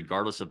cost,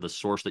 regardless of the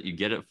source that you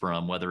get it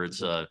from, whether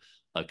it's a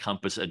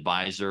Compass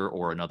advisor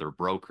or another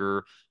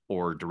broker,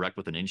 or direct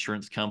with an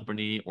insurance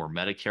company, or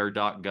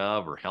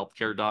Medicare.gov or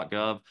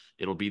healthcare.gov.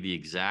 It'll be the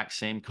exact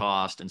same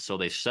cost. And so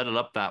they set it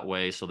up that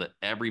way so that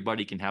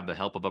everybody can have the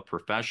help of a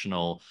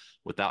professional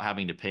without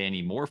having to pay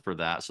any more for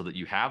that, so that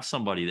you have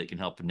somebody that can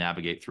help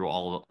navigate through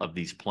all of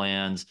these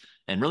plans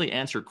and really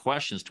answer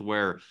questions, to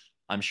where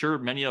I'm sure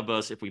many of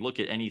us, if we look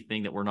at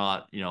anything that we're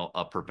not,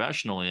 a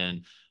professional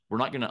in, we're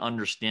not going to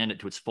understand it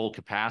to its full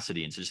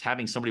capacity. And so just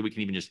having somebody we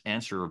can even just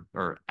answer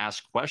or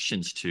ask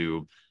questions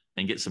to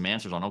and get some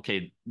answers on,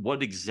 okay,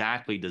 what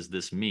exactly does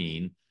this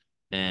mean?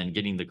 And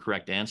getting the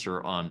correct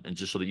answer on, and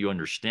just so that you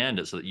understand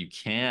it, so that you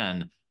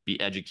can be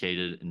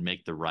educated and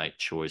make the right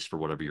choice for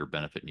whatever your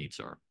benefit needs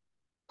are.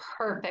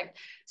 Perfect.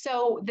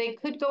 So they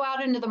could go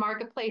out into the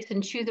marketplace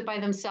and choose it by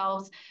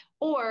themselves,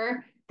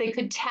 or they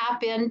could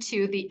tap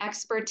into the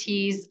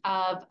expertise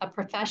of a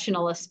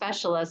professional, a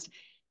specialist,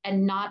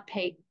 and not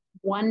pay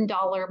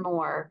 $1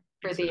 more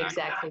for the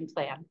exact same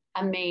plan.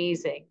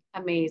 Amazing,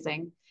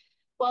 amazing.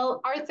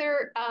 Well,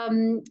 Arthur,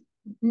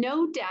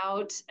 no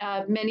doubt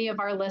many of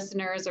our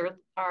listeners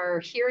are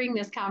hearing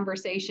this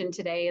conversation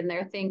today and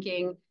they're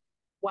thinking,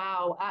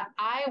 wow,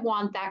 I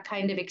want that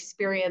kind of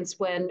experience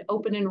when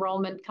open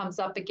enrollment comes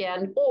up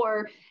again,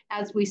 or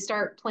as we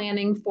start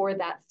planning for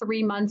that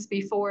 3 months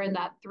before and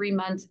that 3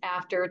 months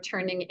after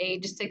turning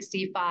age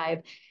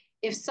 65.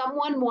 If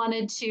someone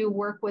wanted to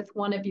work with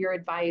one of your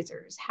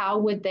advisors, how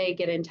would they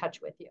get in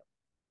touch with you?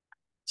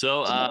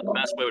 So the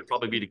best way would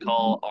probably be to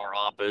call our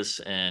office,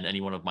 and any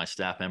one of my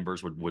staff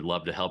members would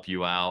love to help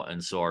you out.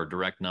 And so our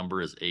direct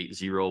number is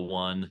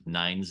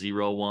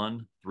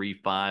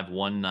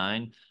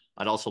 801-901-3519.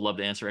 I'd also love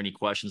to answer any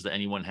questions that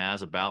anyone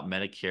has about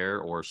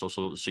Medicare or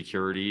Social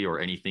Security or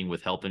anything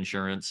with health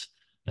insurance.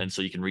 And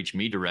so you can reach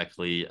me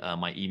directly.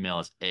 My email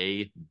is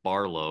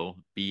abarlow,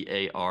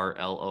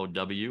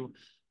 BARLOW,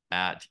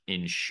 at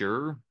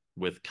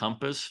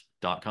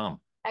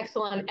insurewithcompass.com.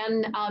 Excellent.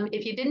 And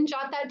if you didn't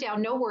jot that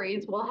down, no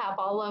worries. We'll have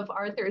all of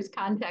Arthur's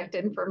contact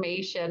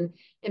information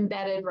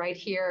embedded right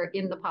here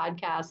in the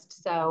podcast.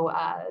 So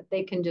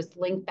they can just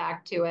link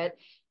back to it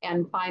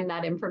and find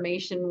that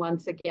information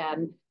once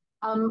again.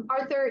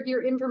 Arthur,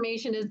 your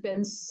information has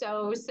been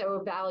so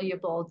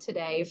valuable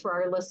today for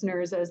our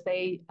listeners as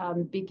they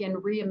begin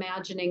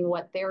reimagining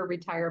what their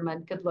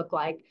retirement could look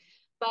like.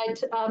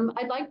 But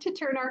I'd like to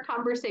turn our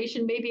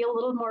conversation maybe a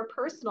little more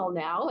personal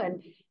now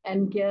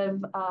and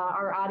give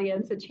our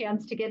audience a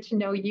chance to get to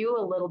know you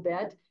a little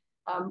bit.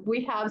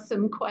 We have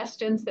some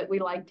questions that we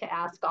like to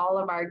ask all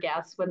of our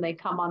guests when they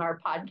come on our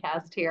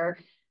podcast here.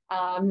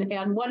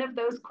 And one of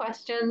those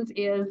questions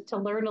is to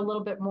learn a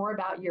little bit more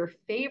about your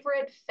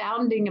favorite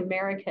founding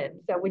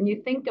Americans. So when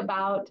you think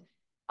about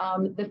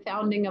the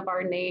founding of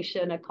our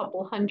nation a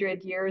couple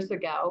hundred years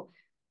ago,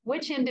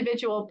 which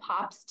individual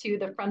pops to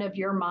the front of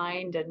your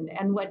mind,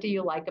 and what do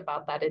you like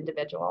about that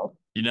individual?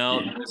 You know,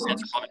 this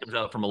answer probably comes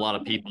out from a lot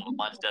of people.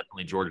 Mine's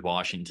definitely George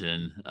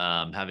Washington.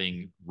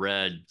 Having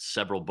read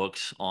several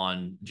books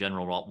on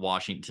General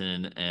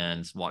Washington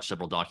and watched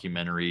several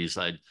documentaries,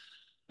 I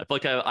feel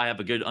like I have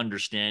a good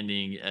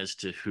understanding as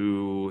to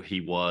who he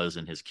was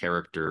and his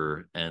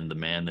character and the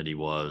man that he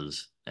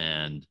was.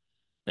 And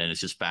it's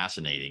just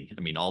fascinating.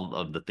 I mean, all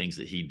of the things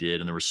that he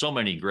did. And there were so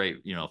many great,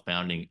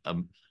 founding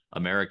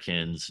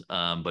Americans,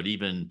 but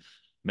even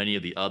many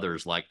of the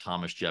others like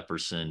Thomas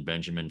Jefferson,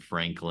 Benjamin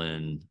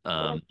Franklin,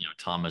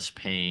 Thomas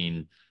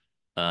Paine,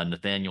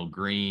 Nathaniel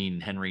Greene,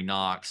 Henry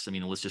Knox. I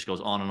mean, the list just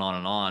goes on and on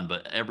and on.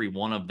 But every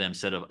one of them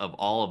said of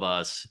all of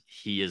us,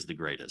 he is the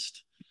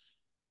greatest.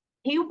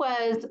 He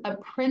was a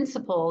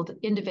principled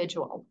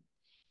individual.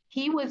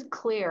 He was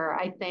clear,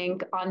 I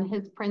think, on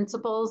his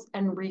principles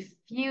and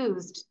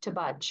refused to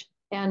budge.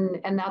 And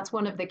that's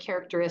one of the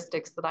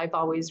characteristics that I've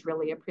always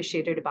really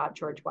appreciated about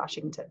George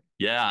Washington.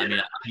 Yeah, I mean,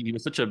 he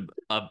was such a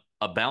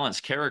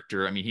balanced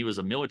character. I mean, he was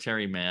a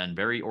military man,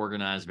 very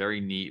organized,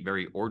 very neat,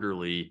 very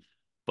orderly.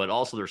 But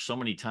also there's so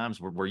many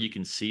times where you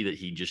can see that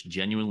he just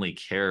genuinely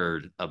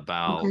cared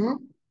about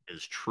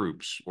his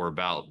troops or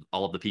about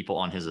all of the people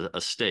on his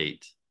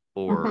estate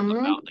or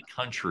about the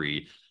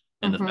country.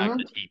 And the fact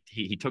that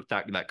he took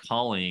that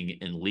calling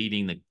in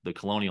leading the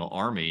colonial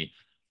army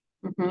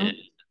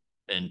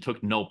and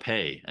took no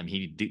pay. I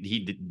mean,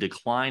 he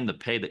declined the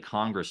pay that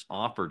Congress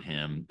offered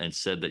him and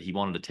said that he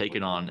wanted to take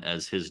it on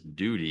as his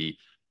duty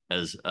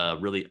as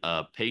really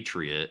a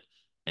patriot.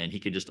 And he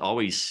could just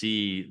always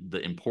see the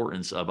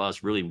importance of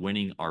us really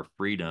winning our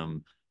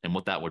freedom and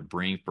what that would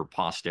bring for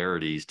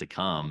posterities to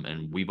come.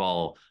 And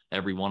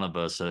every one of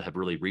us have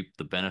really reaped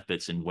the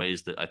benefits in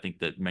ways that I think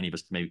that many of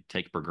us may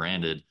take for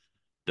granted,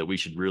 that we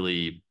should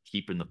really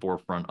keep in the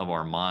forefront of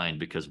our mind,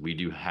 because we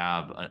do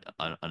have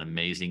an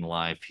amazing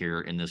life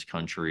here in this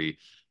country.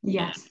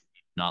 Yes. And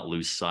not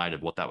lose sight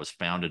of what that was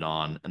founded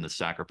on and the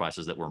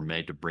sacrifices that were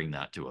made to bring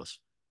that to us.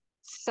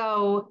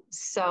 So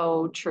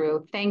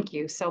true. Thank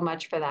you so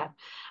much for that.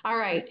 All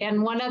right.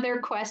 And one other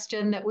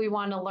question that we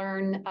want to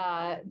learn,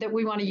 that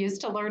we want to use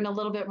to learn a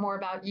little bit more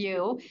about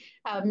you.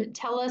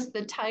 Tell us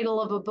the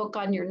title of a book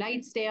on your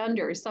nightstand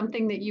or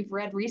something that you've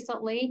read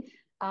recently.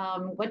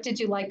 What did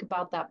you like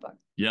about that book?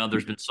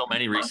 There's been so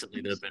many recently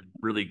that have been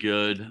really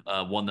good.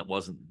 One that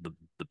wasn't the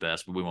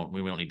best, but we won't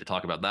need to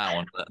talk about that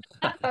one. But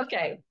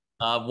okay.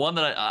 One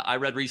that I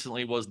read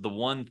recently was The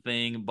One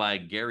Thing by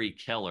Gary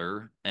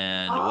Keller.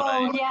 And what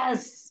I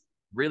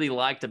really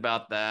liked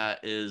about that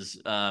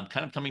is kind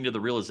of coming to the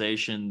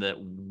realization that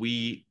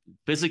we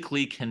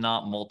physically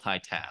cannot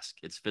multitask.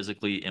 It's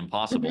physically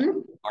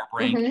impossible. Our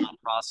brain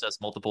cannot process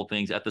multiple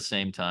things at the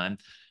same time.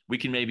 We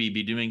can maybe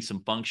be doing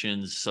some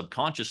functions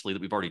subconsciously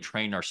that we've already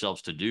trained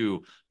ourselves to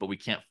do, but we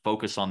can't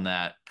focus on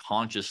that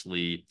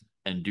consciously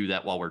and do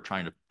that while we're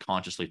trying to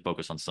consciously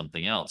focus on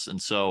something else. And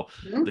so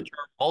the term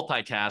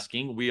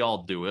multitasking, we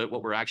all do it.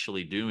 What we're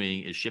actually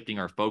doing is shifting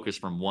our focus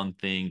from one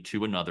thing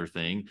to another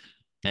thing.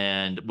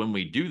 And when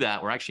we do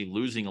that, we're actually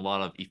losing a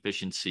lot of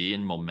efficiency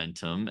and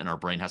momentum, and our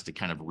brain has to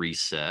kind of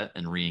reset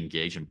and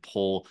re-engage and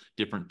pull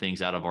different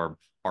things out of our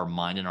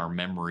mind and our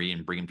memory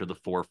and bring them to the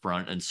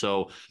forefront. And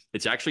so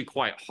it's actually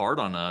quite hard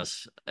on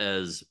us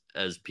as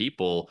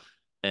people.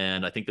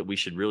 And I think that we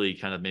should really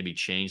kind of maybe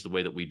change the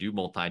way that we do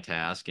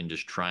multitask and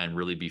just try and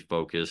really be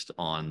focused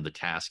on the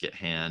task at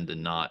hand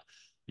and not,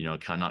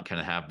 kind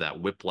of have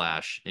that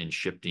whiplash in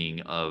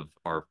shifting of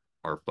our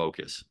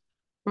focus.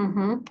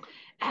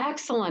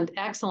 Excellent,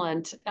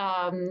 excellent.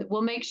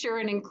 We'll make sure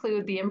and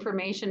include the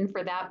information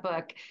for that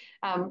book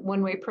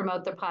when we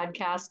promote the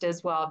podcast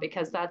as well,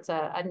 because that's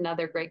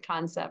another great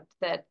concept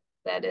that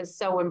is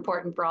so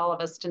important for all of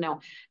us to know.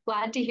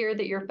 Glad to hear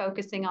that you're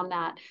focusing on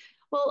that.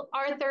 Well,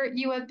 Arthur,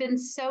 you have been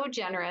so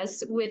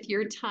generous with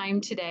your time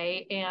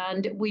today,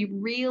 and we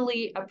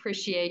really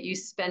appreciate you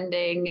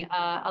spending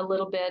a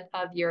little bit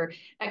of your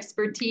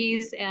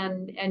expertise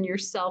and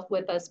yourself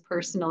with us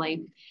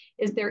personally.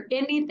 Is there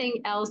anything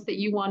else that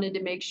you wanted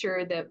to make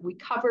sure that we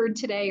covered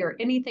today, or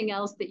anything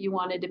else that you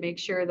wanted to make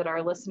sure that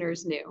our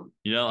listeners knew?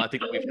 I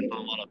think we've hit on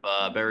a lot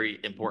of very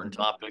important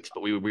topics, but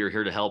we are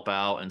here to help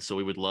out. And so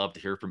we would love to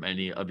hear from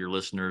any of your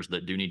listeners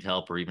that do need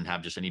help or even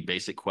have just any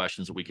basic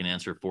questions that we can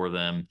answer for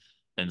them.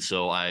 And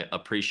so I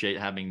appreciate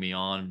having me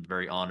on.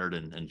 Very honored,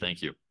 and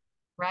thank you.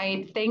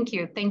 Right. Thank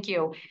you. Thank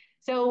you.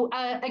 So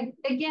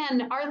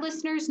again, our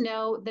listeners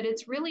know that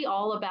it's really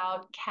all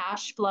about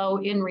cash flow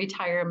in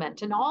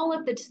retirement, and all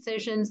of the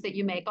decisions that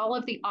you make, all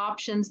of the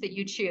options that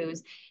you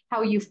choose,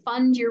 how you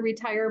fund your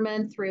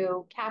retirement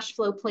through cash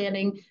flow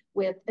planning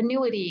with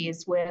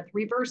annuities, with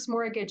reverse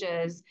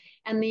mortgages,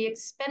 and the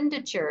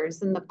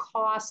expenditures and the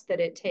cost that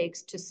it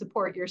takes to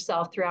support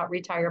yourself throughout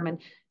retirement,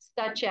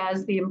 such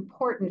as the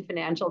important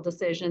financial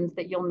decisions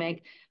that you'll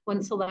make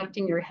when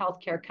selecting your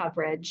healthcare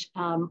coverage,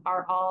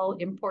 are all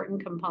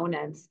important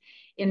components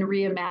in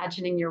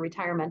reimagining your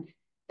retirement.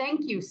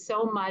 Thank you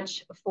so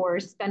much for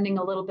spending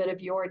a little bit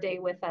of your day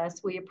with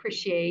us. We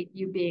appreciate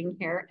you being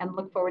here and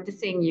look forward to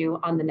seeing you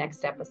on the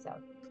next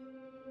episode.